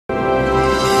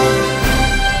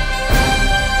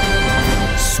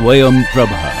Swayam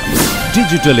Prabha.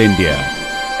 Digital India.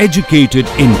 Educated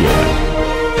India.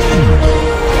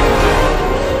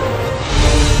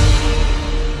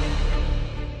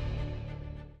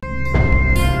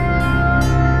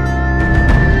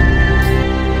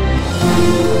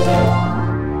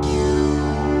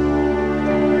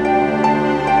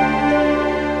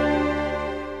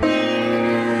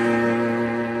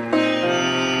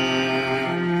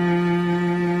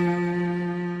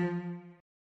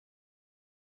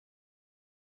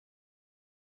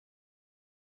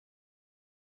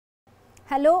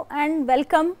 Hello and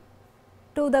welcome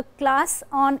to the class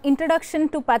on Introduction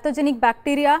to Pathogenic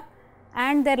Bacteria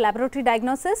and their laboratory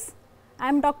diagnosis. I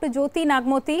am Dr. Jyoti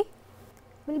Nagmoti.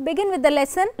 We will begin with the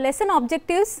lesson. Lesson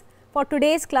objectives for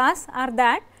today's class are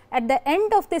that at the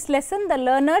end of this lesson the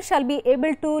learner shall be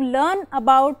able to learn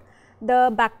about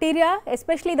the bacteria,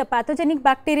 especially the pathogenic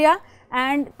bacteria,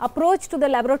 and approach to the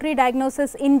laboratory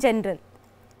diagnosis in general.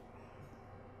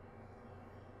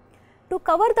 To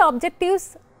cover the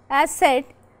objectives, as said,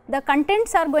 the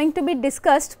contents are going to be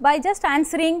discussed by just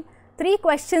answering 3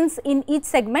 questions in each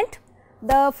segment.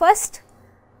 The first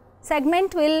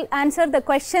segment will answer the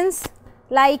questions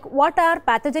like what are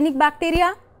pathogenic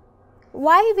bacteria,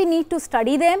 why we need to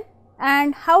study them,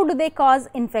 and how do they cause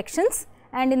infections.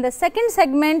 And in the second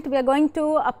segment, we are going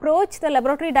to approach the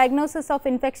laboratory diagnosis of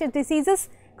infectious diseases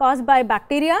caused by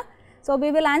bacteria. So,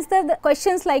 we will answer the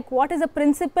questions like what is the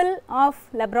principle of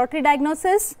laboratory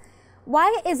diagnosis,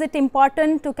 why is it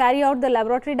important to carry out the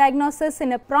laboratory diagnosis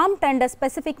in a prompt and a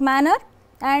specific manner,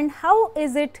 and how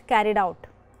is it carried out.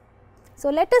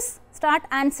 So, let us start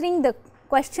answering the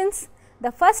questions.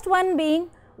 The first one being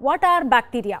what are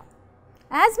bacteria?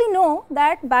 As we know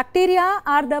that bacteria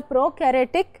are the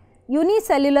prokaryotic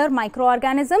unicellular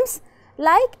microorganisms.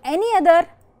 Like any other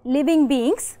living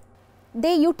beings,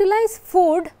 they utilize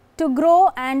food to grow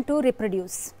and to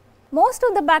reproduce. Most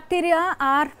of the bacteria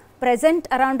are present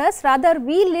around us, rather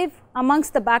we live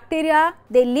amongst the bacteria,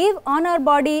 they live on our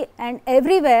body and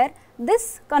everywhere.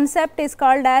 This concept is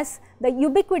called as the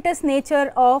ubiquitous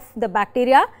nature of the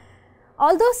bacteria.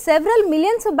 Although several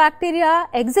millions of bacteria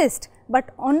exist, but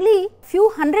only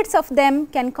few hundreds of them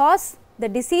can cause the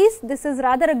disease. This is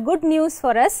rather a good news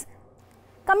for us.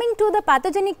 Coming to the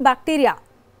pathogenic bacteria.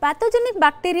 Pathogenic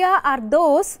bacteria are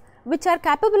those which are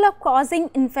capable of causing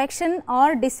infection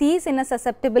or disease in a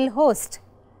susceptible host.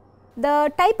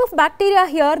 The type of bacteria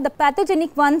here, the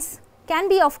pathogenic ones, can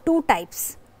be of 2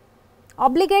 types.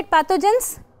 Obligate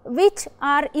pathogens, which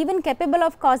are even capable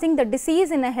of causing the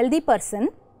disease in a healthy person.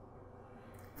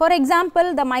 For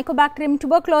example, the Mycobacterium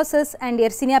tuberculosis and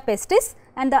Yersinia pestis,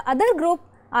 and the other group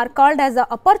are called as the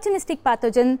opportunistic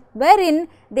pathogen, wherein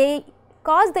they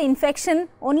cause the infection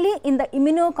only in the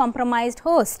immunocompromised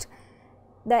host.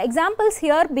 The examples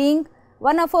here being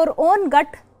one of our own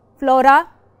gut flora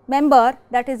member,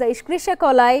 that is the Escherichia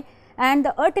coli, and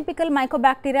the atypical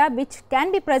mycobacteria which can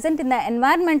be present in the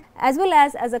environment as well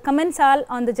as a commensal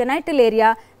on the genital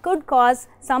area, could cause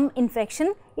some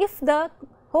infection if the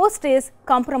host is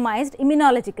compromised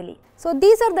immunologically. So,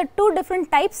 these are the 2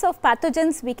 different types of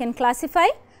pathogens we can classify.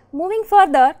 Moving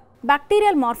further,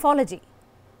 bacterial morphology.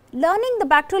 Learning the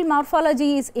bacterial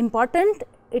morphology is important.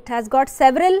 It has got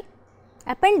several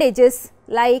appendages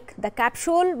like the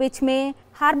capsule, which may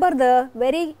harbor the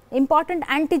very important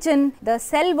antigen. The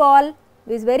cell wall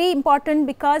is very important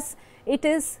because it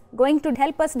is going to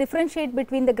help us differentiate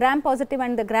between the gram positive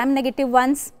and the gram negative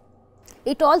ones.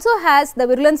 It also has the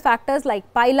virulence factors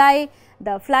like pili,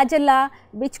 the flagella,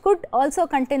 which could also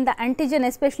contain the antigen,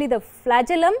 especially the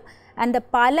flagellum, and the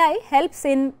pili helps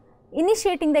in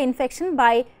initiating the infection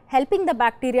by helping the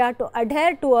bacteria to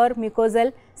adhere to our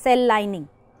mucosal cell lining.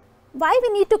 Why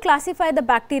we need to classify the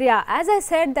bacteria? As I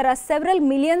said, there are several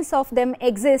millions of them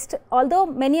exist, although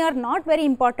many are not very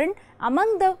important.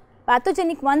 Among the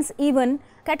pathogenic ones, even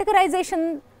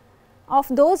categorization of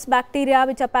those bacteria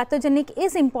which are pathogenic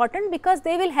is important because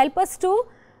they will help us to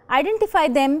identify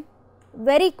them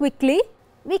very quickly.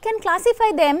 We can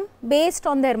classify them based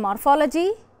on their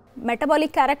morphology,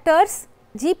 metabolic characters,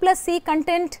 G+C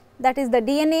content, that is the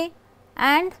DNA,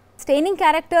 and staining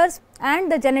characters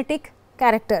and the genetic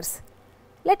characters.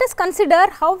 Let us consider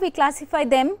how we classify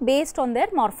them based on their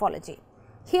morphology.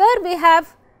 Here we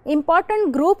have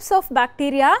important groups of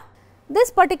bacteria.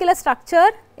 This particular structure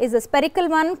is a spherical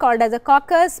one called as a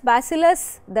coccus,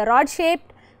 bacillus, the rod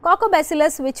shaped,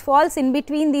 coccobacillus which falls in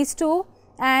between these 2,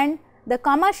 and the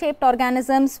comma shaped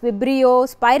organisms, Vibrio,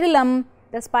 spirillum,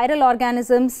 the spiral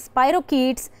organisms,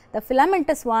 spirochetes, the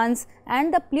filamentous ones,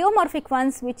 and the pleomorphic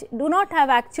ones which do not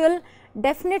have actual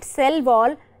definite cell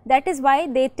wall. That is why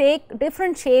they take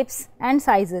different shapes and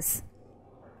sizes.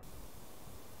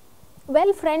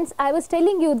 Well friends, I was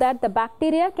telling you that the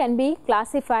bacteria can be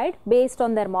classified based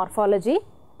on their morphology.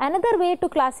 Another way to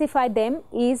classify them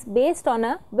is based on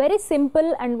a very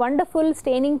simple and wonderful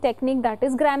staining technique, that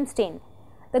is gram stain.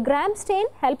 The gram stain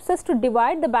helps us to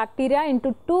divide the bacteria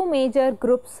into two major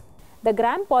groups, the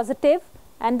gram positive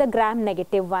and the gram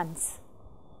negative ones.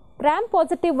 Gram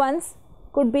positive ones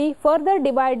could be further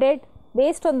divided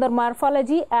based on their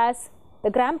morphology as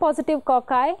the gram positive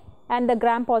cocci and the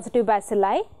gram positive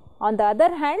bacilli. On the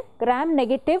other hand, gram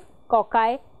negative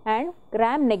cocci and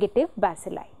gram negative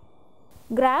bacilli.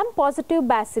 Gram positive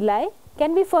bacilli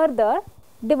can be further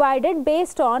divided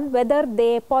based on whether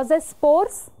they possess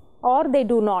spores or they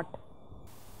do not.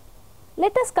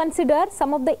 Let us consider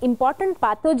some of the important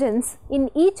pathogens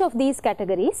in each of these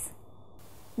categories.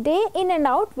 Day in and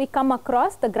out we come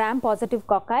across the gram positive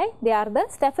cocci. They are the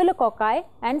staphylococci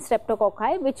and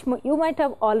streptococci, which you might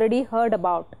have already heard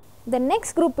about. The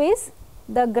next group is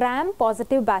the gram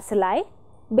positive bacilli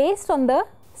based on the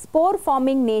spore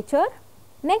forming nature.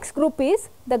 Next group is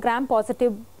the gram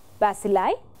positive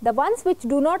bacilli. The ones which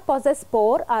do not possess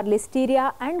spore are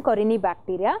Listeria and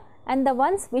Corynebacteria, and the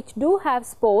ones which do have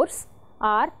spores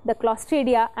are the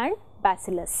Clostridia and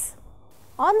Bacillus.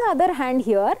 On the other hand,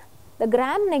 here the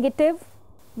gram negative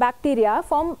bacteria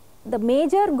form the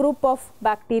major group of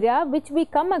bacteria which we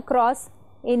come across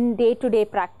in day-to-day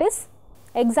practice.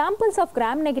 Examples of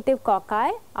gram negative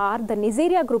cocci are the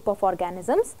Neisseria group of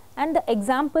organisms, and the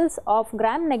examples of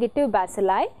gram negative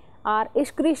bacilli are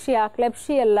Escherichia,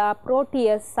 Klebsiella,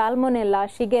 Proteus, Salmonella,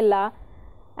 Shigella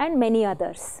and many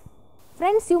others.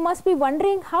 Friends, you must be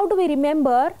wondering, how do we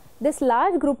remember this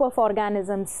large group of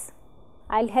organisms?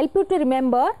 I will help you to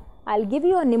remember. I will give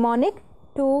you a mnemonic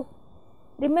to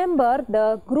remember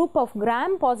the group of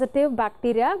gram positive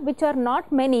bacteria, which are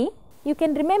not many. You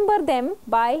can remember them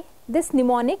by this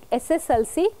mnemonic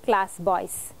SSLC class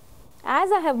boys. As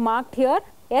I have marked here,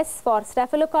 S for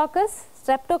Staphylococcus,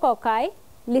 Streptococci,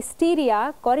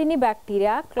 Listeria,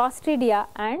 Corynebacteria, Clostridia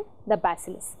and the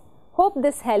Bacillus. Hope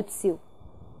this helps you.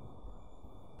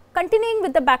 Continuing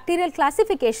with the bacterial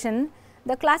classification,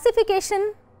 the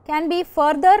classification can be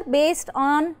further based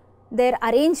on their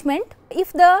arrangement.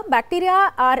 If the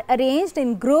bacteria are arranged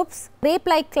in groups,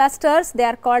 grape-like clusters, they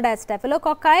are called as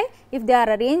Staphylococci. If they are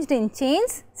arranged in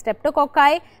chains,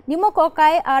 Streptococci.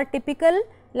 Pneumococci are typical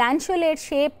lanceolate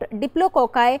shaped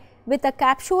diplococci with a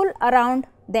capsule around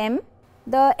them.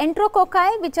 The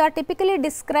enterococci, which are typically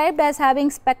described as having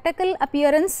spectacle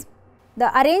appearance.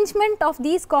 The arrangement of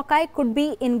these cocci could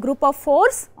be in group of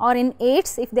 4s or in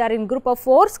 8s. If they are in group of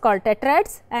 4s, called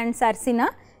tetrads, and Sarcina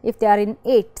if they are in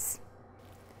 8s.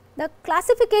 The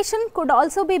classification could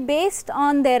also be based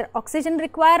on their oxygen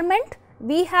requirement.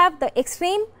 We have the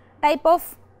extreme type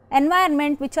of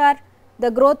environment, which are the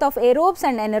growth of aerobes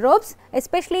and anaerobes,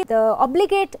 especially the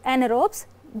obligate anaerobes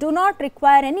do not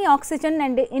require any oxygen,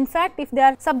 and in fact if they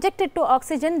are subjected to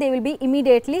oxygen they will be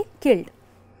immediately killed.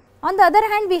 On the other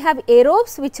hand, we have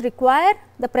aerobes which require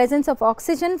the presence of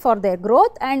oxygen for their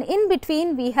growth, and in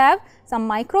between we have some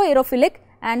microaerophilic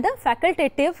and the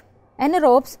facultative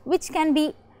anaerobes which can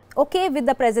be okay with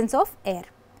the presence of air.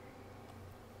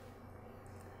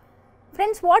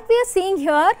 Friends, what we are seeing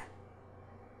here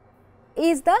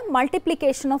is the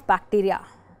multiplication of bacteria.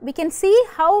 We can see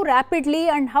how rapidly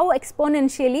and how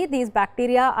exponentially these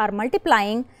bacteria are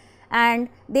multiplying, and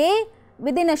they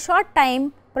within a short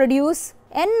time produce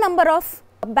n number of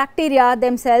bacteria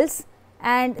themselves,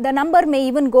 and the number may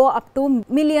even go up to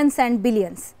millions and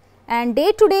billions. And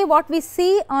day to day what we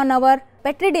see on our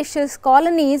petri dishes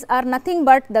colonies are nothing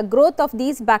but the growth of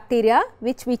these bacteria,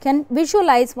 which we can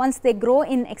visualize once they grow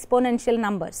in exponential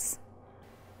numbers.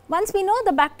 Once we know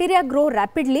the bacteria grow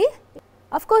rapidly,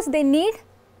 of course they need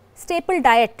staple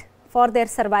diet for their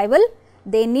survival.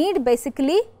 They need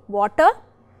basically water,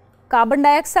 carbon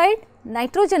dioxide,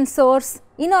 nitrogen source,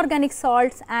 inorganic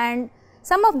salts, and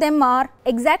some of them are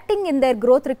exacting in their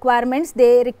growth requirements.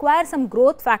 They require some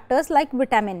growth factors like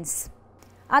vitamins.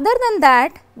 Other than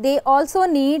that, they also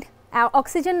need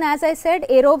oxygen. As I said,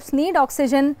 aerobes need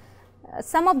oxygen.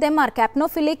 Some of them are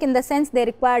capnophilic in the sense they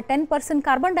require 10%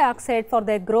 carbon dioxide for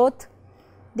their growth.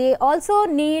 They also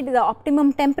need the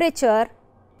optimum temperature.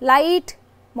 Light,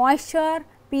 moisture,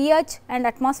 pH and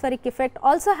atmospheric effect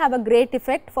also have a great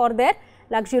effect for their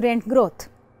luxuriant growth.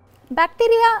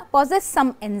 Bacteria possess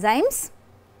some enzymes,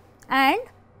 and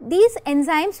these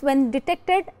enzymes, when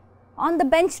detected on the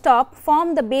bench top,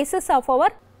 form the basis of our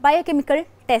biochemical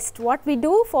test, what we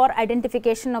do for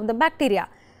identification of the bacteria.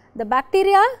 The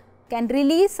bacteria can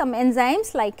release some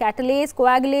enzymes like catalase,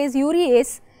 coagulase,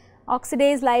 urease,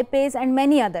 oxidase, lipase and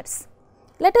many others.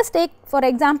 Let us take for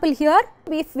example here,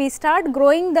 if we start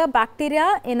growing the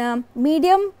bacteria in a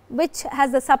medium which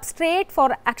has the substrate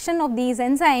for action of these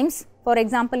enzymes, for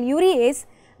example urease,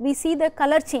 we see the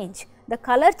color change. The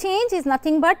color change is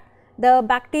nothing but the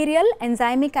bacterial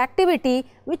enzymic activity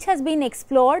which has been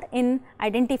explored in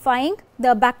identifying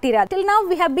the bacteria. Till now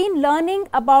we have been learning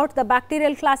about the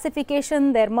bacterial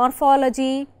classification, their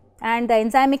morphology and the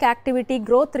enzymic activity,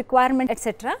 growth requirement,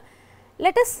 etc.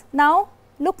 Let us now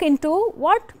look into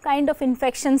what kind of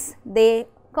infections they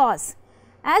cause.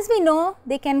 As we know,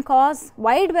 they can cause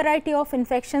wide variety of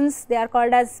infections. They are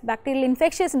called as bacterial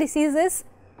infectious diseases,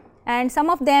 and some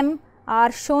of them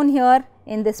are shown here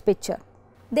in this picture.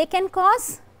 They can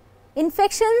cause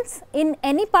infections in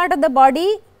any part of the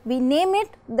body. We name it,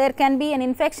 there can be an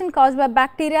infection caused by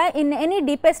bacteria in any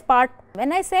deepest part.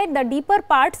 When I said the deeper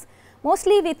parts,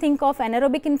 mostly we think of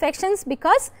anaerobic infections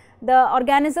because the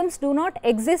organisms do not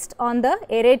exist on the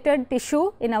aerated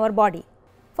tissue in our body.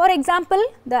 For example,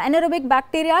 the anaerobic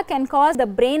bacteria can cause the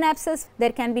brain abscess,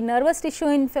 there can be nervous tissue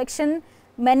infection,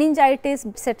 meningitis,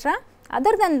 etc. Other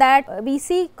than that, we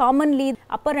see commonly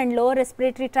upper and lower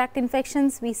respiratory tract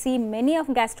infections, we see many of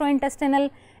gastrointestinal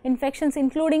infections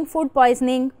including food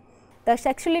poisoning, the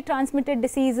sexually transmitted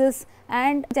diseases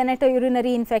and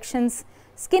genitourinary infections.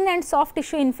 Skin and soft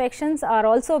tissue infections are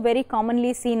also very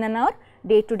commonly seen in our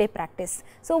day-to-day practice.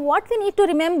 So, what we need to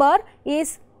remember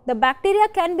is the bacteria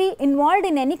can be involved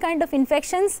in any kind of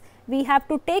infections. We have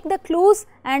to take the clues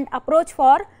and approach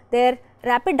for their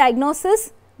rapid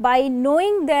diagnosis by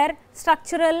knowing their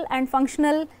structural and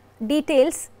functional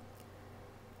details.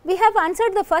 We have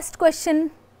answered the first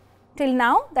question till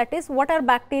now, that is what are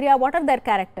bacteria, what are their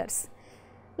characters.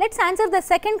 Let us answer the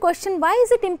second question, why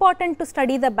is it important to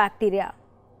study the bacteria?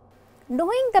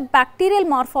 Knowing the bacterial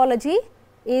morphology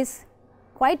is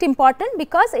quite important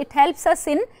because it helps us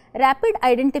in rapid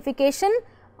identification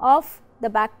of the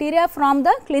bacteria from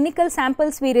the clinical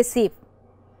samples we receive,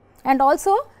 and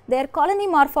also their colony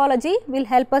morphology will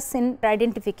help us in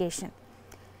identification.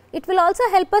 It will also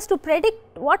help us to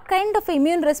predict what kind of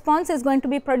immune response is going to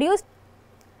be produced.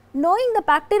 Knowing the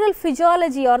bacterial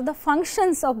physiology or the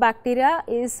functions of bacteria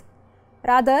is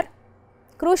rather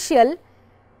crucial.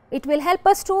 It will help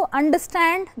us to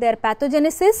understand their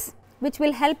pathogenesis, which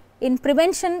will help in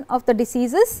prevention of the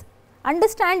diseases.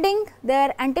 Understanding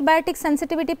their antibiotic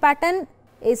sensitivity pattern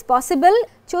is possible.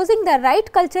 Choosing the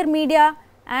right culture media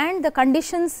and the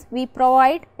conditions we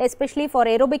provide, especially for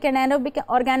aerobic and anaerobic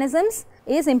organisms,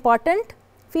 is important.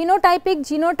 Phenotypic,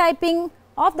 genotyping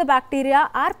of the bacteria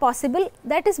are possible.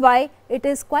 That is why it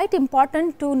is quite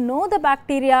important to know the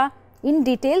bacteria in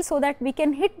detail so that we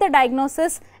can hit the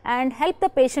diagnosis and help the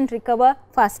patient recover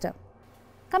faster.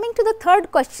 Coming to the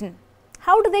third question,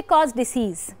 how do they cause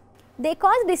disease? They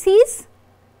cause disease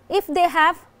if they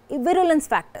have virulence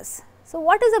factors. So,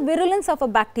 what is the virulence of a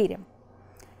bacterium?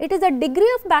 It is a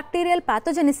degree of bacterial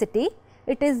pathogenicity.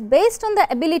 It is based on the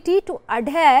ability to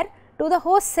adhere to the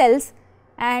host cells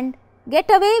and get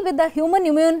away with the human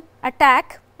immune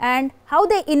attack, and how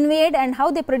they invade and how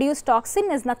they produce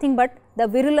toxin is nothing but the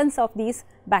virulence of these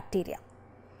bacteria.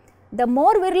 The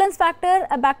more virulence factor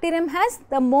a bacterium has,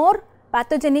 the more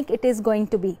pathogenic it is going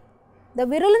to be. The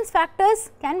virulence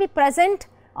factors can be present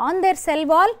on their cell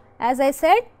wall. As I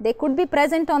said, they could be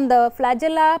present on the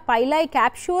flagella, pili,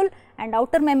 capsule and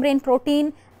outer membrane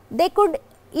protein. They could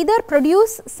either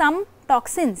produce some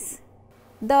toxins,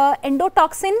 the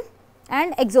endotoxin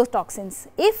and exotoxins.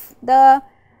 If the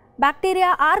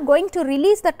bacteria are going to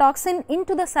release the toxin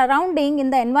into the surrounding, in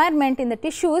the environment, in the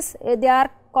tissues, they are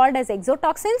called as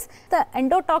exotoxins. The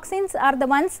endotoxins are the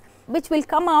ones which will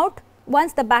come out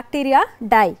once the bacteria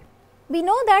die. We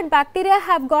know that bacteria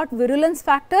have got virulence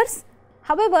factors.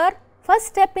 However, first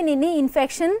step in any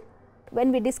infection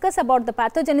when we discuss about the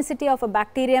pathogenicity of a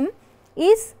bacterium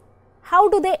is how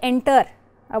do they enter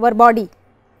our body.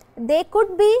 They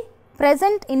could be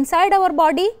present inside our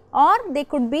body or they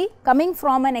could be coming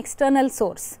from an external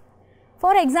source.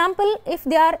 For example, if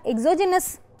they are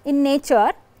exogenous in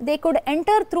nature, they could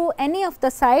enter through any of the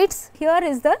sites. Here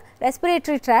is the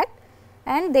respiratory tract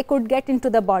and they could get into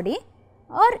the body.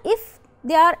 Or if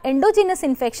they are endogenous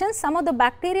infections, some of the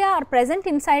bacteria are present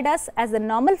inside us as the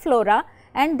normal flora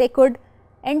and they could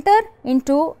enter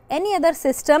into any other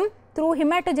system through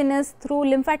hematogenous, through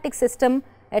lymphatic system,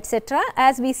 etc.,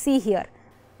 as we see here.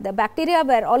 The bacteria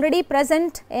were already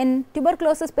present in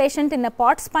tuberculosis patient in a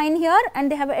pot spine here,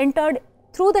 and they have entered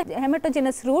through the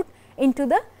hematogenous route into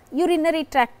the urinary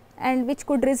tract, and which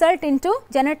could result into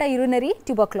genitourinary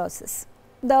tuberculosis.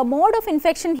 The mode of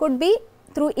infection could be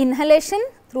through inhalation,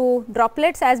 through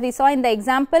droplets as we saw in the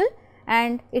example,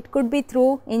 and it could be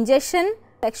through ingestion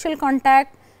sexual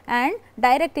contact and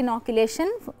direct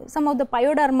inoculation. Some of the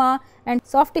pyoderma and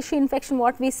soft tissue infection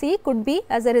what we see could be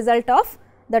as a result of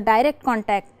the direct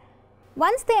contact.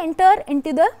 Once they enter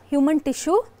into the human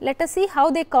tissue, let us see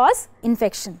how they cause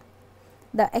infection.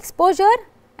 The exposure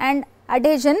and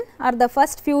adhesion are the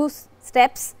first few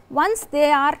steps. Once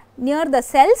they are near the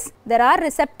cells, there are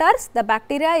receptors, the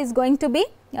bacteria is going to be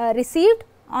received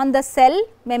on the cell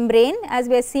membrane. As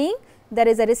we are seeing, there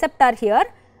is a receptor here.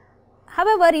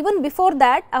 However, even before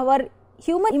that, our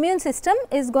human immune system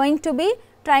is going to be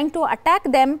trying to attack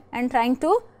them and trying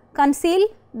to conceal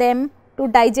them to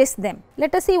digest them.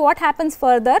 Let us see what happens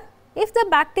further. If the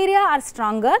bacteria are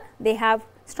stronger, they have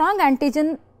strong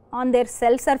antigen on their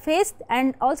cell surface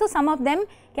and also some of them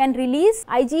can release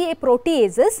IgA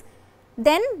proteases,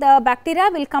 then the bacteria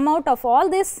will come out of all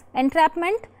this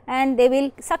entrapment and they will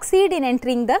succeed in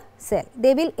entering the cell.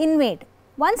 They will invade.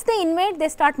 Once they invade, they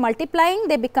start multiplying,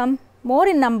 they become more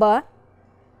in number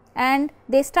and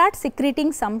they start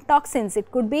secreting some toxins.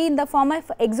 It could be in the form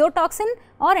of exotoxin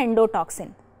or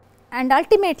endotoxin. And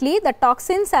ultimately, the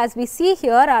toxins as we see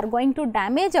here are going to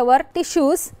damage our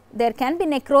tissues. There can be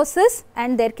necrosis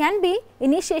and there can be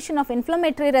initiation of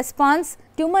inflammatory response,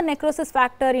 tumor necrosis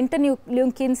factor,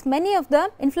 interleukins, many of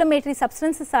the inflammatory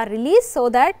substances are released so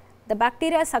that the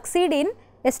bacteria succeed in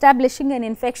establishing an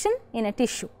infection in a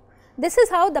tissue. This is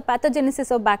how the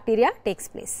pathogenesis of bacteria takes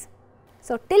place.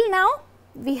 So, till now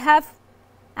we have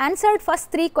answered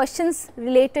first 3 questions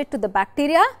related to the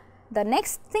bacteria. The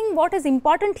next thing what is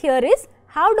important here is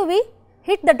how do we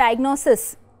hit the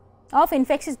diagnosis of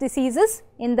infectious diseases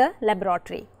in the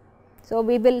laboratory. So,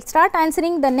 we will start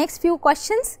answering the next few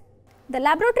questions. The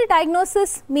laboratory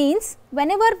diagnosis means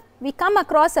whenever we come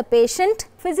across a patient,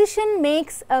 physician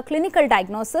makes a clinical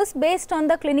diagnosis based on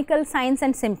the clinical signs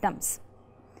and symptoms.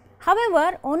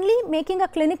 However, only making a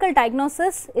clinical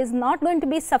diagnosis is not going to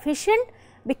be sufficient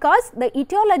because the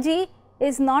etiology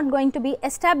is not going to be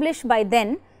established by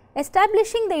then.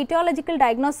 Establishing the etiological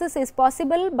diagnosis is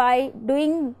possible by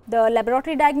doing the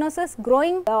laboratory diagnosis,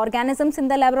 growing the organisms in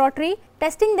the laboratory,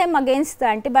 testing them against the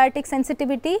antibiotic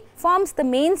sensitivity forms the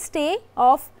mainstay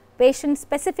of patient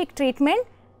specific treatment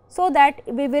so that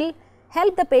we will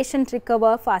help the patient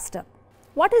recover faster.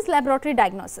 What is laboratory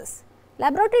diagnosis?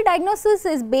 Laboratory diagnosis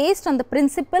is based on the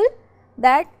principle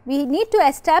that we need to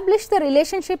establish the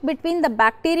relationship between the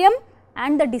bacterium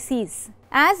and the disease.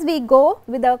 As we go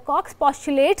with the Koch's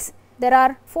postulates, there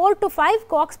are 4 to 5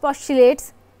 Koch's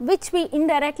postulates which we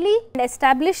indirectly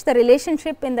establish the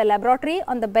relationship in the laboratory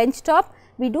on the benchtop.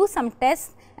 We do some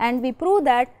tests and we prove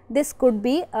that this could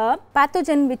be a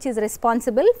pathogen which is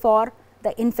responsible for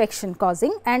the infection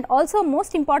causing, and also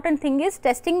most important thing is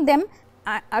testing them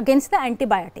against the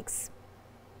antibiotics.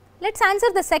 Let us answer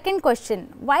the second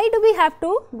question, why do we have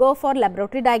to go for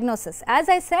laboratory diagnosis? As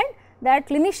I said, that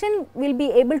clinician will be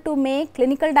able to make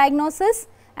clinical diagnosis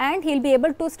and he will be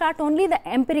able to start only the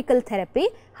empirical therapy.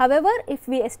 However, if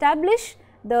we establish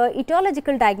the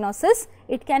etiological diagnosis,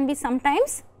 it can be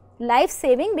sometimes life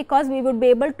saving because we would be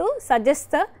able to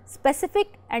suggest the specific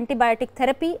antibiotic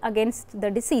therapy against the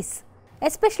disease.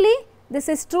 Especially this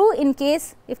is true in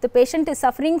case if the patient is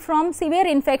suffering from severe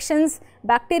infections,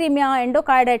 bacteremia,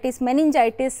 endocarditis,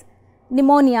 meningitis,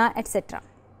 pneumonia, etc.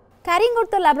 Carrying out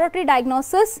the laboratory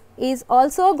diagnosis is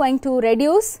also going to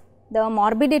reduce the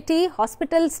morbidity,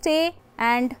 hospital stay,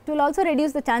 and it will also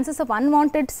reduce the chances of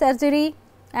unwanted surgery,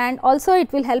 and also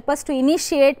it will help us to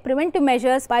initiate preventive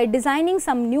measures by designing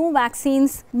some new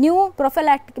vaccines, new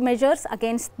prophylactic measures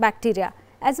against bacteria,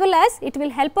 as well as it will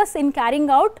help us in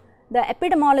carrying out the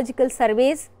epidemiological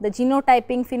surveys, the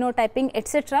genotyping, phenotyping,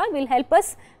 etc. will help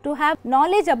us to have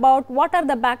knowledge about what are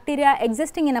the bacteria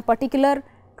existing in a particular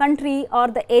country or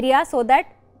the area so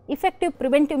that effective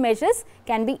preventive measures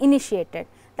can be initiated.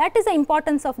 That is the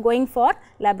importance of going for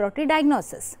laboratory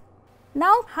diagnosis.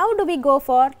 Now, how do we go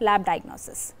for lab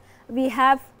diagnosis? We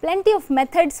have plenty of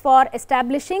methods for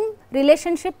establishing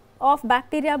relationship of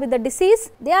bacteria with the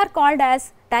disease. They are called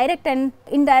as direct and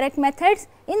indirect methods.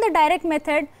 In the direct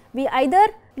method, we either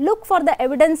look for the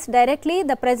evidence directly,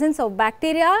 the presence of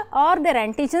bacteria or their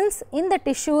antigens in the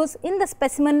tissues, in the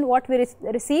specimen what we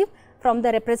receive from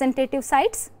the representative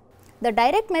sites. The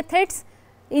direct methods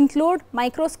include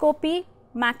microscopy,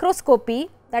 macroscopy,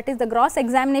 that is the gross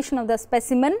examination of the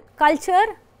specimen,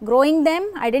 culture, growing them,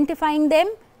 identifying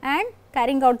them, and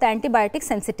carrying out the antibiotic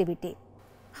sensitivity.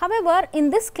 However, in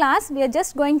this class we are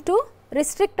just going to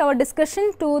restrict our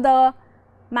discussion to the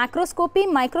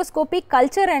macroscopy, microscopy,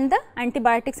 culture and the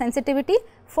antibiotic sensitivity.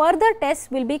 Further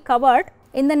tests will be covered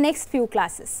in the next few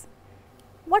classes.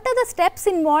 What are the steps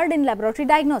involved in laboratory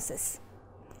diagnosis?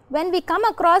 When we come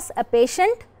across a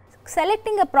patient,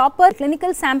 selecting a proper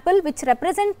clinical sample which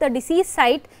represents the disease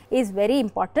site is very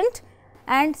important,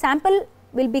 and sample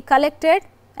will be collected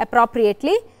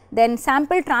appropriately. Then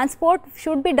sample transport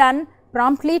should be done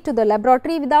promptly to the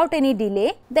laboratory without any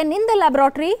delay. Then in the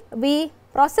laboratory we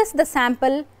process the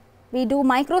sample, we do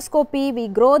microscopy, we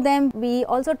grow them, we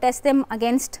also test them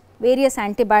against various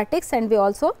antibiotics, and we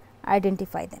also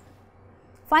identify them.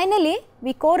 Finally,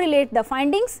 we correlate the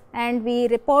findings and we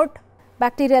report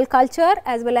bacterial culture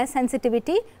as well as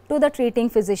sensitivity to the treating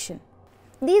physician.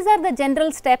 These are the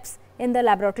general steps in the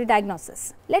laboratory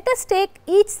diagnosis. Let us take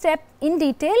each step in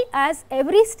detail, as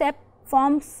every step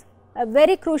forms a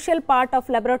very crucial part of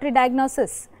laboratory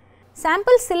diagnosis.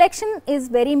 Sample selection is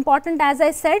very important. As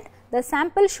I said, the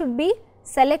sample should be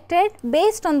selected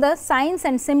based on the signs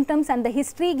and symptoms and the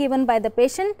history given by the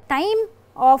patient, time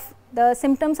of the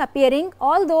symptoms appearing,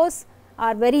 all those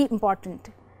are very important.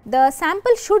 The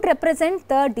sample should represent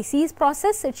the disease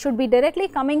process, it should be directly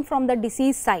coming from the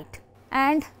disease site,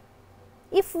 and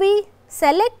if we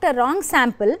select a wrong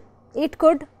sample, it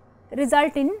could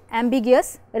result in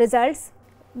ambiguous results.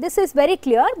 This is very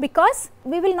clear because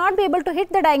we will not be able to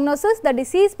hit the diagnosis, the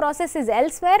disease process is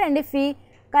elsewhere, and if we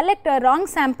collect a wrong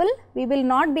sample, we will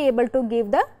not be able to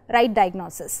give the right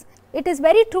diagnosis. It is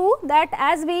very true that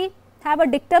as we have a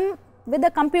dictum with the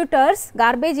computers,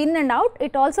 garbage in and out,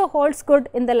 it also holds good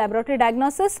in the laboratory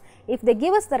diagnosis. If they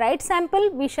give us the right sample,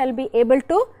 we shall be able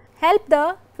to help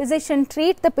the physician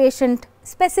treat the patient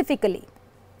specifically.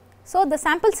 So, the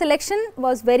sample selection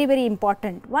was very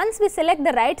important. Once we select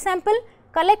the right sample,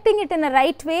 collecting it in a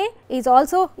right way is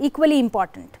also equally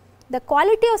important. The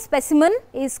quality of specimen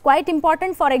is quite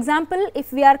important. For example,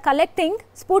 if we are collecting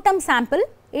sputum sample,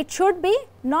 it should be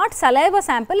not saliva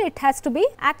sample, it has to be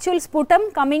actual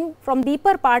sputum coming from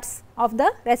deeper parts of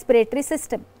the respiratory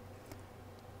system.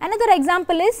 Another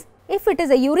example is, if it is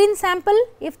a urine sample,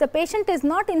 if the patient is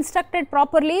not instructed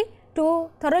properly to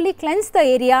thoroughly cleanse the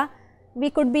area, we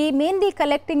could be mainly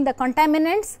collecting the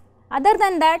contaminants. Other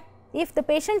than that, if the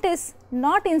patient is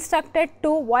not instructed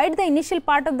to void the initial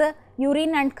part of the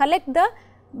urine and collect the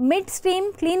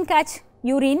midstream clean catch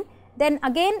urine, then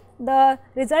again the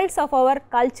results of our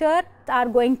culture are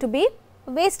going to be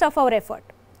waste of our effort.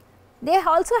 They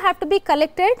also have to be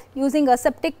collected using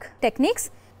aseptic techniques,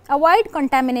 avoid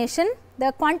contamination.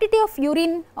 The quantity of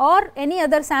urine or any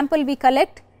other sample we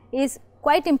collect is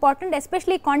quite important,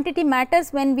 especially quantity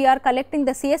matters when we are collecting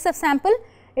the CSF sample.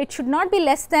 It should not be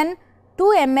less than 2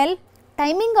 ml.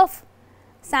 Timing of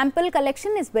sample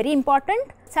collection is very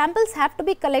important. Samples have to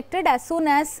be collected as soon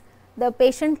as the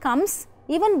patient comes,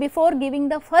 even before giving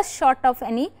the first shot of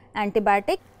any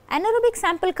antibiotic. Anaerobic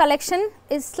sample collection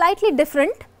is slightly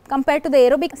different compared to the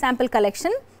aerobic sample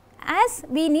collection, as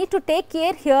we need to take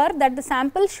care here that the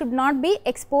sample should not be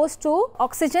exposed to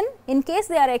oxygen. In case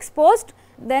they are exposed,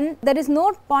 then there is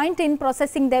no point in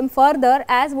processing them further,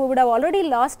 as we would have already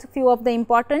lost few of the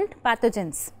important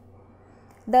pathogens.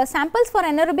 The samples for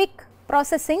anaerobic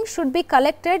processing should be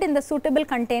collected in the suitable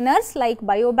containers like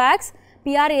biobags,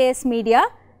 PRAS media,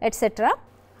 etc.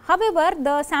 However,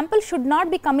 the sample should not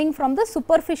be coming from the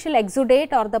superficial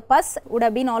exudate, or the pus would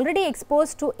have been already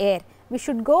exposed to air. We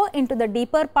should go into the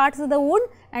deeper parts of the wound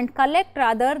and collect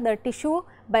rather the tissue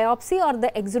biopsy or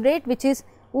the exudate which is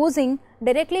oozing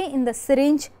directly in the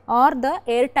syringe or the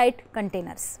airtight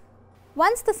containers.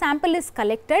 Once the sample is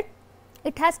collected,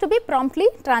 it has to be promptly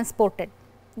transported.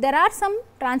 There are some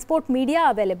transport media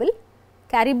available,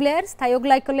 cariblares,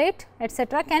 thioglycolate,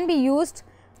 etc. can be used,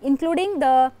 including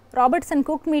the Robertson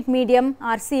cooked meat medium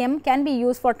RCM can be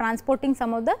used for transporting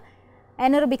some of the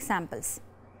anaerobic samples.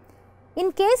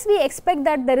 In case we expect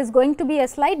that there is going to be a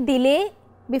slight delay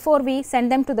before we send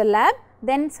them to the lab,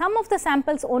 then some of the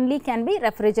samples only can be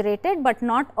refrigerated, but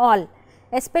not all,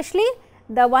 especially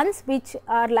the ones which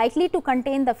are likely to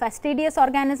contain the fastidious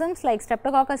organisms like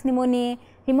Streptococcus pneumoniae,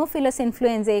 Haemophilus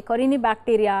influenzae,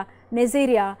 Corynebacteria,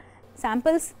 Neisseria.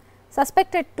 Samples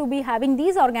suspected to be having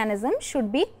these organisms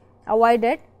should be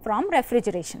avoided from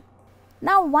refrigeration.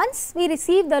 Now, once we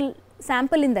receive the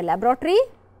sample in the laboratory,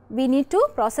 we need to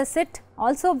process it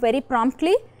also very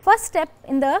promptly. First step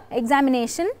in the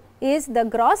examination is the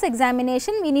gross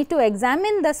examination. We need to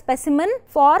examine the specimen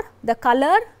for the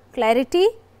color, clarity,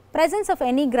 presence of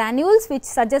any granules which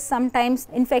suggest sometimes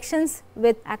infections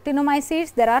with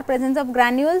actinomycetes. There are presence of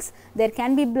granules, there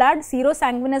can be blood,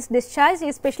 serosanguinous discharge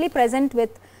especially present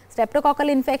with streptococcal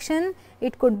infection,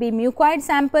 it could be mucoid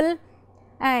sample,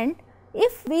 and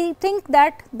if we think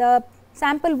that the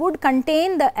sample would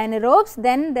contain the anaerobes,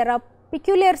 then there are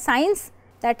peculiar signs,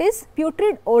 that is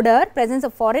putrid odor, presence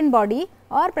of foreign body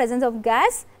or presence of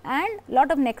gas and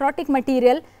lot of necrotic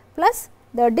material plus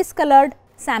the discolored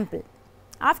sample.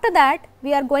 After that,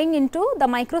 we are going into the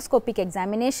microscopic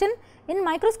examination. In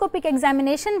microscopic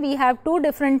examination, we have two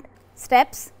different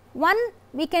steps. One,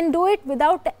 we can do it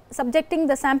without subjecting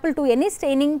the sample to any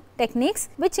staining techniques,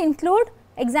 which include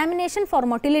examination for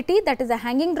motility, that is a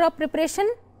hanging drop preparation.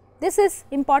 This is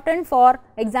important for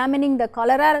examining the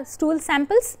cholera stool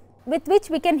samples, with which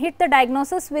we can hit the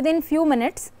diagnosis within few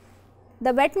minutes.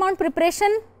 The wet mount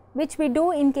preparation, which we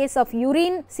do in case of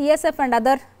urine, CSF and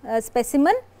other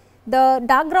specimen. The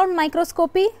dark ground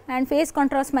microscopy and phase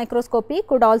contrast microscopy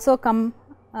could also come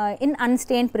in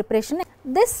unstained preparation.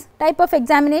 This type of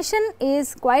examination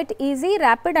is quite easy,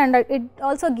 rapid, and it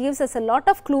also gives us a lot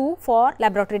of clue for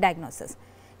laboratory diagnosis.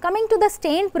 Coming to the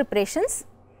stained preparations,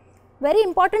 very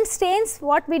important stains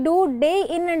what we do day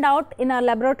in and out in our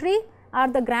laboratory are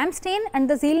the Gram stain and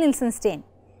the Ziehl-Neelsen stain.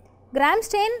 Gram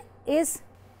stain is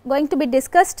going to be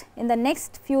discussed in the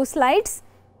next few slides,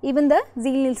 even the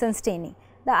Ziehl-Neelsen staining.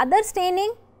 The other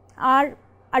staining are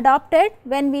adopted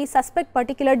when we suspect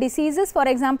particular diseases, for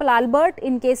example, Albert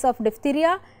in case of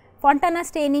diphtheria, Fontana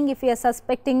staining if we are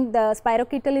suspecting the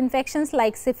spirochetal infections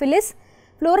like syphilis.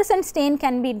 Fluorescent stain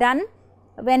can be done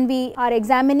when we are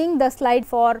examining the slide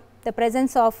for the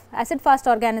presence of acid fast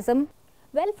organism.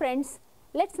 Well friends,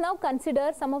 let us now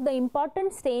consider some of the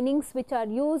important stainings which are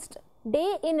used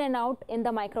day in and out in the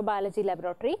microbiology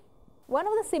laboratory. One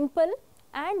of the simple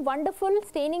and wonderful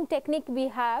staining technique we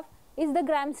have is the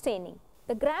Gram staining.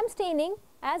 The Gram staining,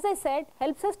 as I said,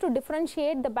 helps us to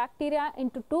differentiate the bacteria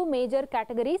into two major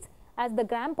categories as the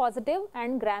Gram positive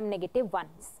and Gram negative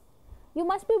ones. You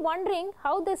must be wondering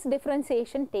how this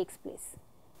differentiation takes place.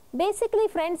 Basically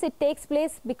friends, it takes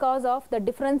place because of the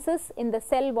differences in the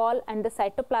cell wall and the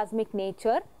cytoplasmic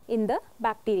nature in the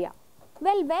bacteria.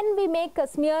 Well, when we make a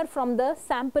smear from the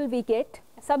sample we get,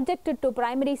 subjected to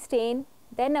primary stain,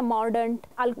 then a mordant,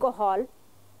 alcohol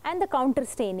and the counter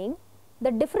staining,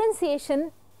 the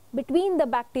differentiation between the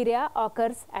bacteria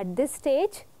occurs at this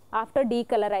stage after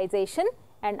decolorization,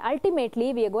 and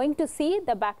ultimately we are going to see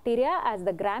the bacteria as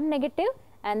the Gram negative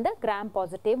and the Gram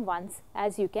positive ones,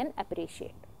 as you can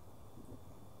appreciate.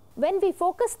 When we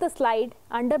focus the slide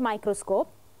under microscope,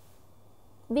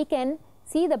 we can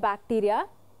see the bacteria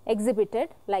exhibited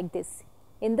like this.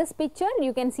 In this picture,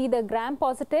 you can see the Gram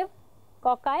positive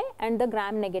cocci and the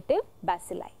Gram negative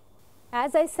bacilli.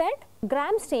 As I said,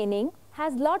 Gram staining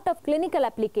has lot of clinical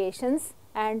applications,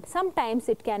 and sometimes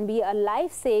it can be a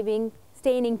life-saving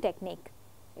staining technique.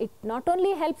 It not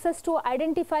only helps us to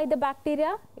identify the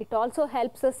bacteria, it also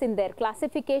helps us in their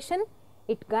classification,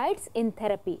 it guides in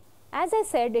therapy. As I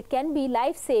said, it can be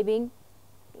life-saving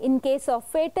in case of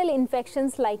fatal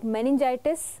infections like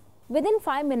meningitis. Within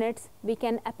 5 minutes, we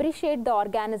can appreciate the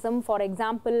organism, for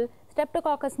example,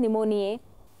 Streptococcus pneumoniae,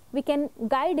 we can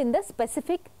guide in the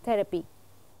specific therapy.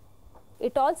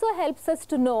 It also helps us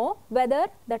to know whether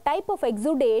the type of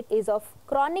exudate is of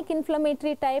chronic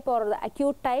inflammatory type or the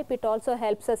acute type. It also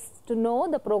helps us to know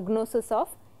the prognosis of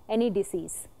any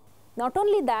disease. Not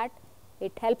only that,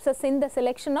 it helps us in the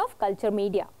selection of culture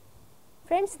media.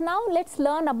 Friends, now let us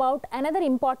learn about another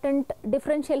important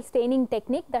differential staining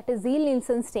technique, that is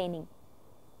Ziehl-Neelsen staining.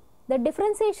 The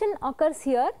differentiation occurs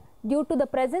here due to the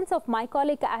presence of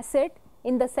mycolic acid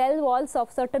in the cell walls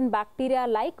of certain bacteria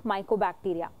like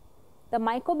mycobacteria. The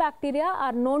mycobacteria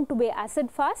are known to be acid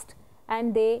fast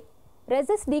and they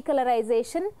resist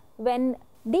decolorization when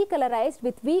decolorized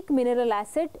with weak mineral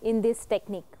acid in this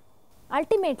technique.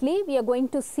 Ultimately, we are going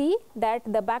to see that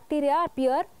the bacteria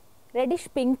appear reddish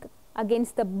pink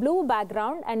against the blue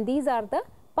background, and these are the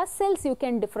pus cells you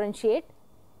can differentiate.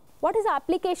 What is the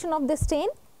application of this stain?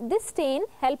 This stain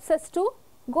helps us to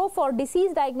go for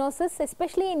disease diagnosis,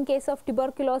 especially in case of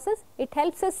tuberculosis. It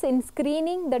helps us in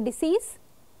screening the disease,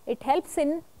 it helps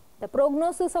in the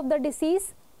prognosis of the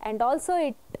disease, and also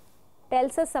it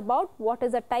tells us about what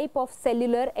is a type of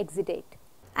cellular exudate.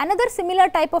 Another similar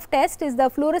type of test is the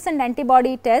fluorescent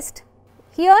antibody test.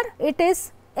 Here it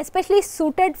is especially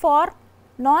suited for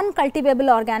non-cultivable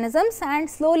organisms and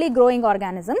slowly growing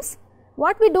organisms.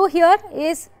 What we do here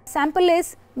is sample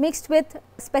is mixed with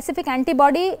specific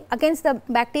antibody against the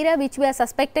bacteria which we are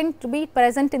suspecting to be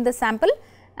present in the sample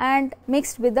and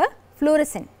mixed with the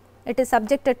fluorescent. It is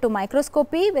subjected to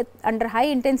microscopy with under high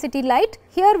intensity light.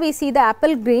 Here we see the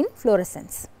apple green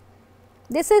fluorescence.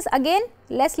 This is again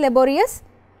less laborious.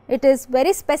 It is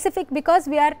very specific because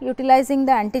we are utilizing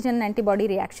the antigen antibody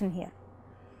reaction here.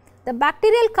 The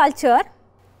bacterial culture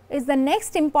is the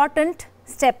next important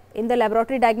step in the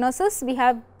laboratory diagnosis. We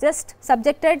have just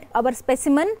subjected our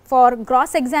specimen for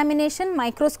gross examination,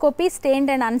 microscopy, stained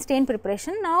and unstained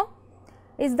preparation. Now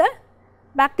is the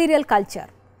bacterial culture.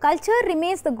 culture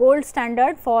remains the gold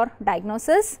standard for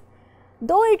diagnosis,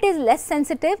 though it is less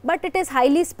sensitive, but it is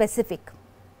highly specific.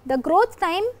 The growth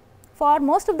time for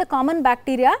most of the common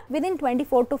bacteria within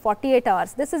 24 to 48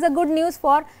 hours. This is a good news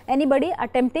for anybody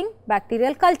attempting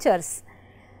bacterial cultures.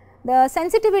 The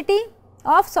sensitivity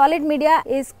of solid media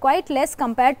is quite less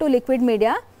compared to liquid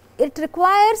media. It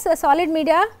requires a solid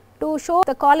media to show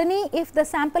the colony if the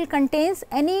sample contains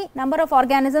any number of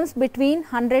organisms between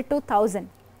 100 to 1000.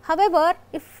 However,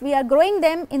 if we are growing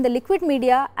them in the liquid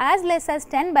media, as less as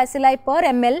 10 bacilli per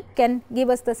ml can give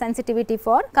us the sensitivity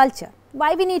for culture.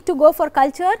 Why we need to go for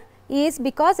culture is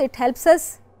because it helps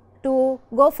us to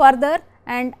go further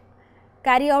and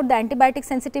carry out the antibiotic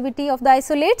sensitivity of the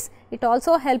isolates. It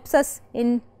also helps us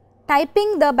in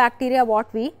typing the bacteria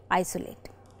what we isolate.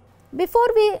 Before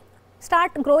we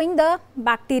start growing the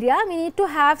bacteria, we need to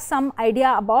have some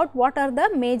idea about what are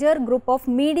the major group of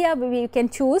media we can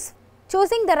choose.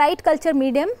 Choosing the right culture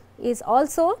medium is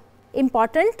also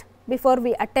important before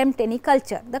we attempt any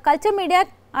culture. The culture media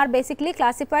are basically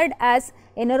classified as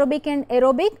anaerobic and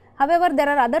aerobic. However, there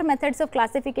are other methods of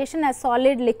classification as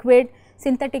solid, liquid,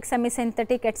 synthetic,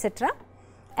 semi-synthetic, etc.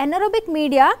 Anaerobic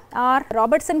media are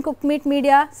Robertson cooked meat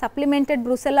media, supplemented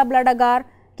Brucella blood agar,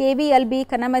 KVLB,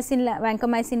 kanamycin,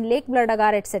 vancomycin, lake blood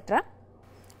agar, etc.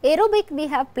 Aerobic, we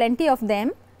have plenty of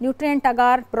them. Nutrient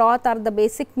agar, broth are the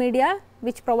basic media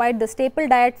which provide the staple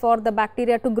diet for the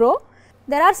bacteria to grow.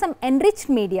 There are some enriched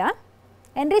media.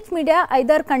 Enriched media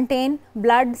either contain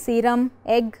blood, serum,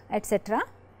 egg, etc.,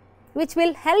 which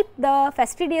will help the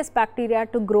fastidious bacteria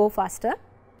to grow faster.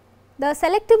 The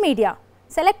selective media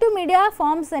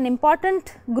forms an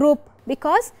important group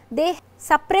because they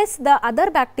suppress the other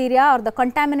bacteria or the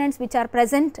contaminants which are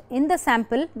present in the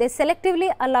sample. They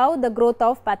selectively allow the growth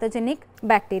of pathogenic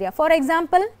bacteria. For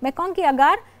example, McConkey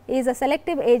agar is a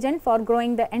selective agent for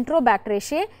growing the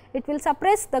Enterobacteriaceae. It will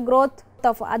suppress the growth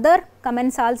of other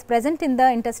commensals present in the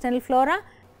intestinal flora.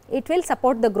 It will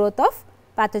support the growth of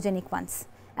pathogenic ones.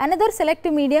 Another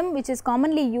selective medium which is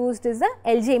commonly used is the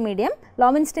LJ medium,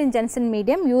 Lowenstein-Jensen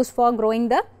medium, used for growing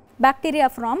the bacteria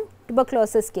from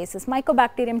tuberculosis cases,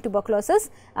 Mycobacterium tuberculosis.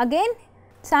 Again,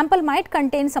 sample might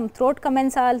contain some throat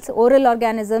commensals, oral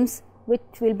organisms, which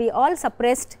will be all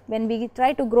suppressed when we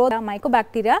try to grow the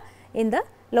mycobacteria in the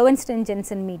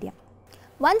Lowenstein-Jensen medium.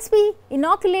 Once we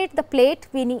inoculate the plate,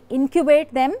 we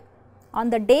incubate them. On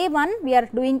the day 1, we are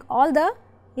doing all the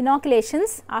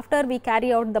inoculations after we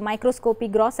carry out the microscopy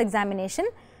gross examination.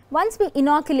 Once we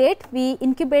inoculate, we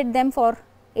incubate them for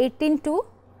 18 to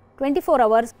 24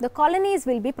 hours, the colonies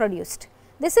will be produced.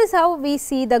 This is how we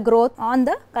see the growth on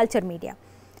the culture media.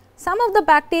 Some of the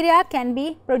bacteria can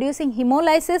be producing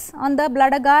hemolysis on the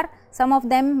blood agar, some of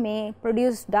them may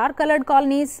produce dark colored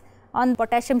colonies on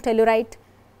potassium tellurite.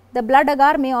 The blood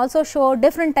agar may also show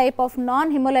different type of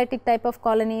non-hemolytic type of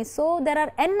colonies. So, there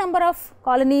are n number of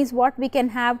colonies what we can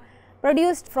have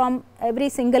produced from every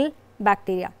single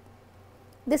bacteria.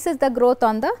 This is the growth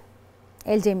on the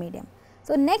LJ medium.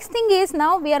 So, next thing is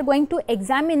now we are going to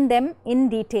examine them in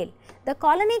detail. The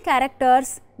colony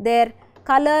characters, their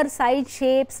color, size,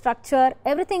 shape, structure,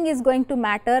 everything is going to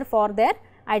matter for their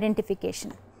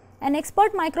identification. An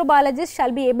expert microbiologist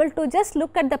shall be able to just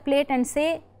look at the plate and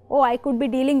say, oh, I could be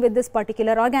dealing with this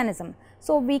particular organism.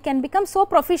 So, we can become so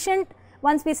proficient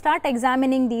once we start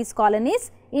examining these colonies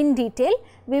in detail.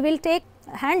 We will take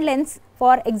hand lens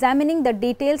for examining the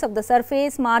details of the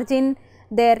surface, margin,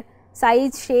 their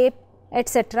size, shape,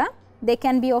 etc. They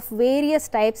can be of various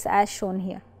types as shown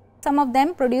here. Some of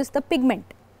them produce the pigment.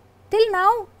 Till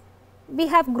now, we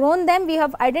have grown them, we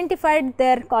have identified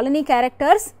their colony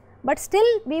characters, but still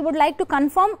we would like to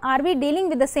confirm, are we dealing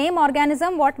with the same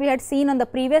organism what we had seen on the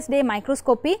previous day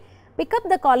microscopy. Pick up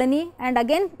the colony and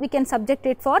again we can subject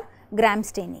it for gram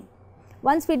staining.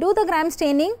 Once we do the gram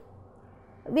staining,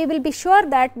 we will be sure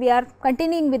that we are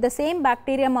continuing with the same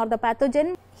bacterium or the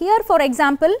pathogen. Here for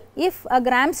example, if a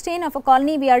gram stain of a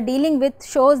colony we are dealing with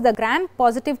shows the gram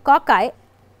positive cocci,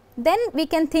 then we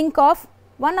can think of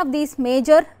one of these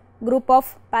major group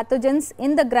of pathogens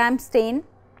in the gram stain.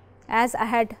 As I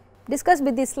had discussed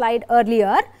with this slide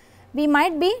earlier, we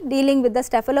might be dealing with the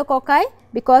staphylococci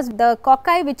because the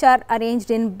cocci which are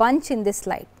arranged in bunch in this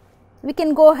slide. We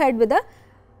can go ahead with a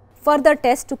further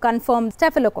test to confirm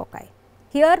staphylococci.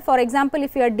 Here for example,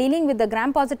 if we are dealing with the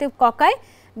gram positive cocci,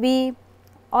 we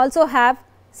also have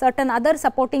certain other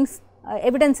supporting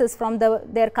evidences from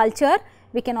their culture.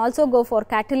 We can also go for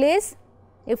catalase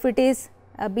if it is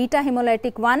a beta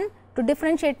hemolytic 1 to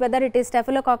differentiate whether it is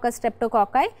Staphylococcus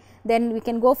streptococci. Then we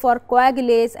can go for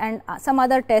coagulase and some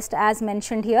other test as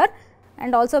mentioned here,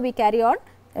 and also we carry out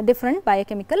different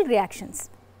biochemical reactions.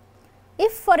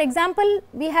 If for example,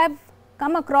 we have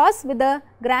come across with the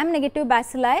gram negative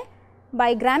bacilli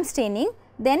by gram staining,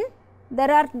 then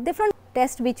there are different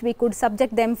tests which we could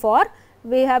subject them for.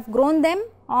 We have grown them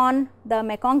on the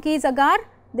McConkey's agar.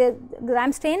 The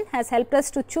gram stain has helped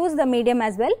us to choose the medium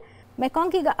as well.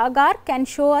 McConkey agar can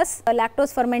show us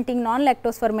lactose fermenting,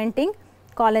 non-lactose fermenting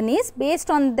colonies. Based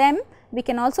on them, we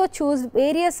can also choose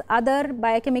various other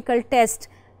biochemical tests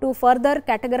to further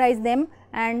categorize them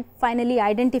and finally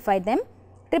identify them.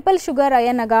 Triple sugar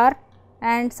iron agar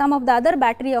and some of the other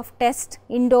battery of tests,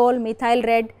 indole, methyl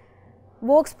red,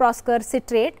 Vaux-Prosker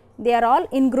citrate, they are all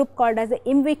in group called as the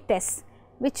IMVIC tests,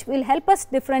 which will help us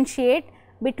differentiate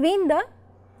between the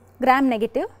gram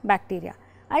negative bacteria.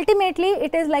 Ultimately,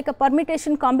 it is like a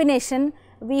permutation combination.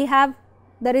 We have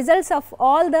the results of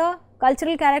all the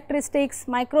cultural characteristics,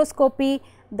 microscopy,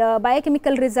 the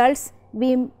biochemical results,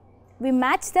 we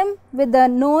match them with the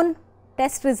known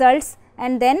test results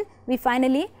and then we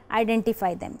finally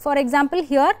identify them. For example,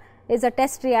 here is a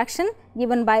test reaction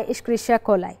given by Escherichia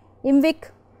coli. IMVIC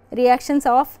reactions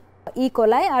of E.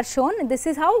 coli are shown. This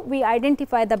is how we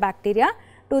identify the bacteria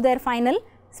to their final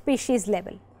species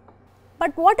level.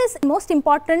 But what is most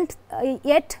important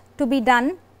yet to be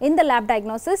done in the lab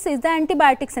diagnosis is the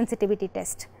antibiotic sensitivity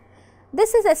test.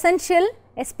 This is essential,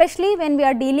 especially when we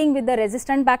are dealing with the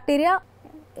resistant bacteria,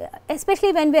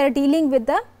 especially when we are dealing with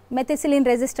the methicillin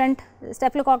resistant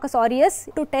Staphylococcus aureus,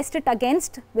 to test it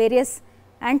against various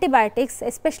antibiotics,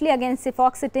 especially against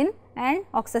cefoxitin and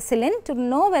oxacillin, to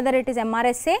know whether it is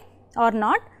MRSA or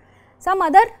not. Some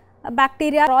other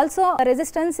bacteria also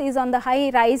resistance is on the high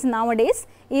rise nowadays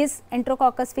is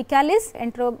Enterococcus faecalis,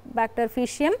 Enterobacter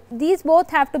faecium. These both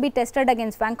have to be tested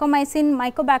against vancomycin,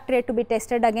 mycobacteria to be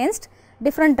tested against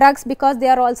different drugs because they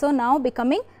are also now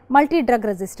becoming multi-drug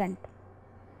resistant.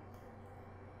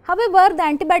 However, the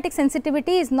antibiotic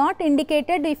sensitivity is not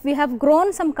indicated if we have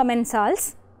grown some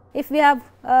commensals, if we have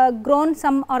grown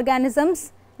some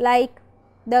organisms like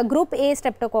the group A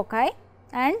streptococci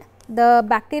and the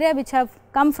bacteria which have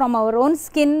come from our own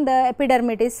skin, the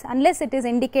epidermidis, unless it is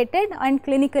indicated and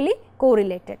clinically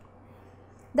correlated.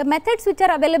 The methods which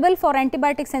are available for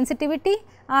antibiotic sensitivity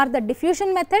are the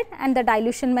diffusion method and the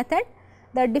dilution method.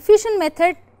 The diffusion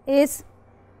method is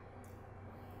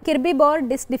Kirby-Bohr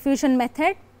disc diffusion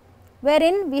method,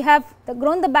 wherein we have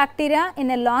grown the bacteria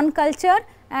in a lawn culture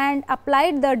and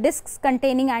applied the discs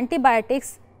containing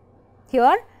antibiotics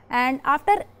here, and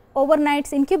after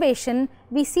overnight's incubation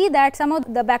we see that some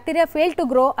of the bacteria fail to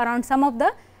grow around some of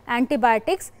the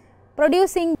antibiotics,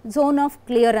 producing zone of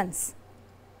clearance.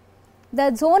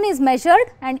 The zone is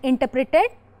measured and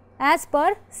interpreted as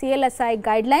per CLSI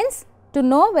guidelines to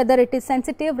know whether it is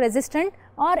sensitive, resistant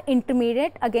or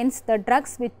intermediate against the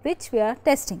drugs with which we are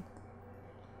testing.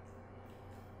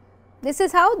 This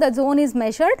is how the zone is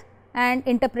measured and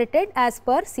interpreted as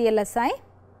per CLSI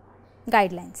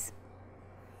guidelines.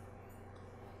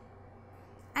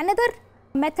 Another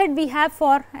method we have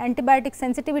for antibiotic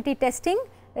sensitivity testing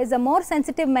is a more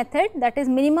sensitive method, that is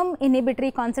minimum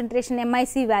inhibitory concentration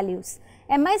MIC values.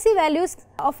 MIC values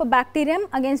of a bacterium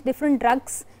against different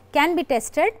drugs can be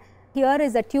tested. Here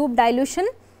is a tube dilution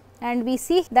and we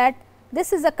see that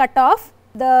this is a cutoff.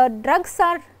 The drugs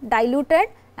are diluted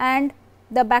and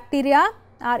the bacteria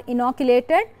are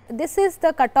inoculated. This is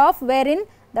the cutoff wherein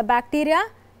the bacteria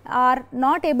are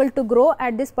not able to grow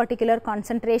at this particular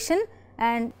concentration,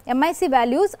 and MIC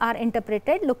values are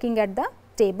interpreted looking at the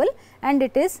table, and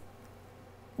it is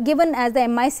given as the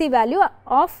MIC value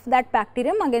of that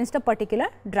bacterium against a particular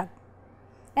drug.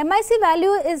 MIC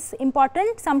value is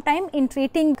important sometime in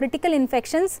treating critical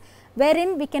infections,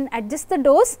 wherein we can adjust the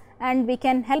dose and we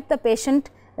can help the patient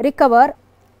recover.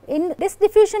 In this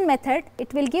diffusion method,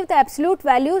 it will give the absolute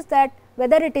values that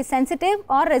whether it is sensitive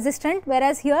or resistant,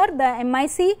 whereas here the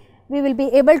MIC we will be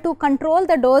able to control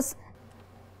the dose.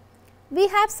 We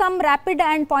have some rapid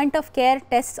and point of care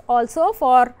tests also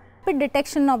for rapid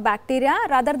detection of bacteria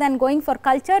rather than going for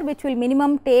culture, which will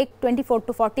minimum take 24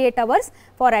 to 48 hours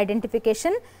for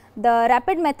identification. The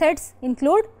rapid methods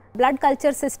include blood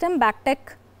culture system, BACTEC,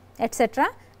 etc.,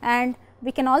 and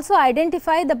we can also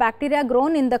identify the bacteria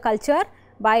grown in the culture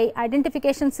by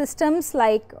identification systems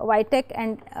like Vitek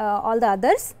and all the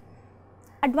others.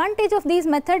 Advantage of these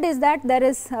method is that there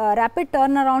is rapid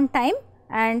turnaround time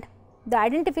and the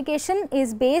identification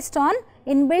is based on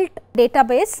inbuilt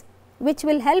database, which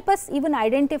will help us even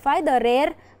identify the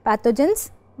rare pathogens,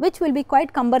 which will be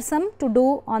quite cumbersome to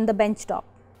do on the bench top.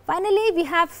 Finally, we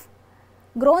have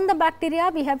grown the bacteria,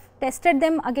 we have tested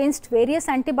them against various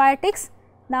antibiotics.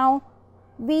 Now,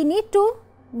 we need to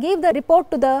give the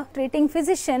report to the treating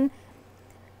physician.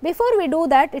 Before we do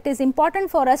that, it is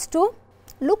important for us to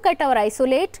look at our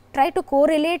isolate, try to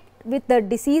correlate with the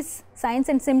disease signs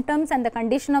and symptoms and the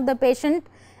condition of the patient.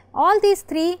 All these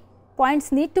 3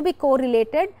 points need to be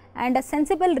correlated and a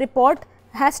sensible report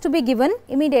has to be given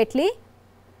immediately.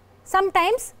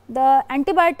 Sometimes the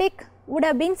antibiotic would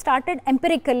have been started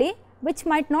empirically, which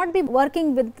might not be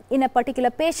working in a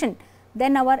particular patient.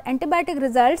 Then our antibiotic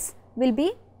results will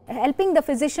be helping the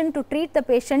physician to treat the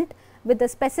patient with the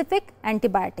specific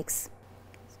antibiotics.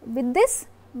 With this,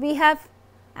 we have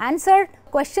answered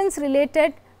questions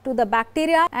related to the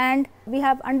bacteria and we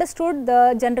have understood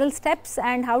the general steps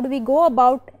and how do we go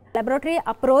about laboratory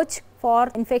approach for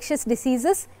infectious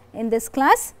diseases in this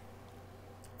class.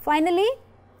 Finally,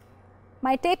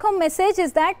 my take home message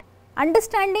is that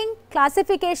understanding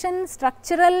classification,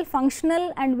 structural,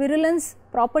 functional and virulence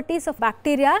properties of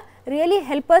bacteria really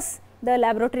help us the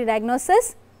laboratory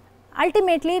diagnosis.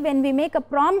 Ultimately, when we make a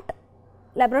prompt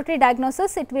laboratory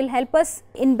diagnosis, it will help us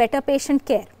in better patient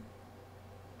care.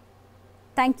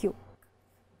 Thank you.